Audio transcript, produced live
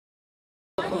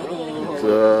It's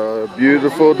a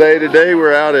beautiful day today.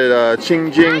 We're out at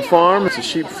Chingjing farm. It's a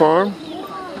sheep farm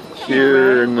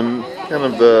here in the kind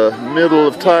of the middle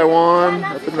of Taiwan,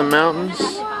 up in the mountains.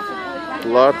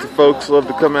 Lots of folks love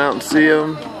to come out and see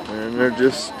them, and they're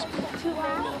just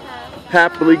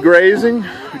happily grazing.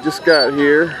 We just got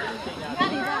here,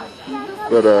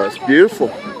 but it's beautiful,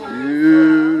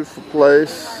 beautiful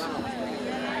place.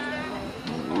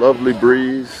 Lovely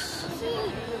breeze,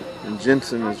 and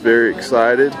Jensen is very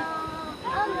excited.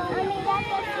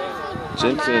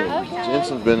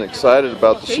 Jensen's been excited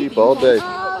about the sheep all day.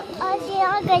 Hi,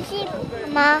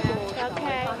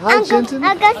 Jensen.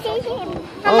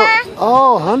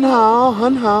 Oh, hun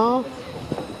hao.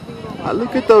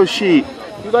 Look at those sheep.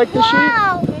 You like the sheep?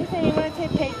 Wow. You say you want to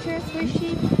take pictures with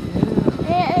sheep?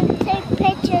 Yeah, take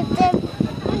pictures of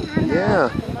them. Yeah.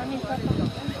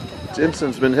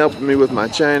 Jensen's been helping me with my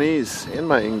Chinese and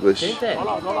my English. He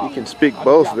can speak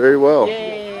both very well.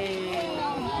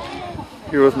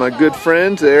 Here with my good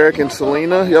friends, Eric and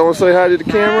Selena. Y'all want to say hi to the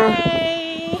camera?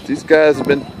 Hi. These guys have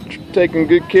been taking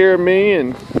good care of me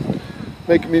and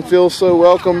making me feel so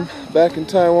welcome back in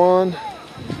Taiwan.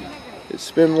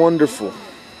 It's been wonderful.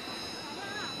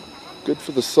 Good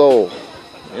for the soul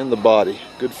and the body.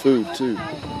 Good food too.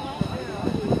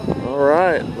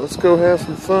 Alright, let's go have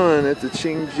some fun at the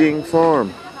Chingjing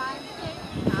farm.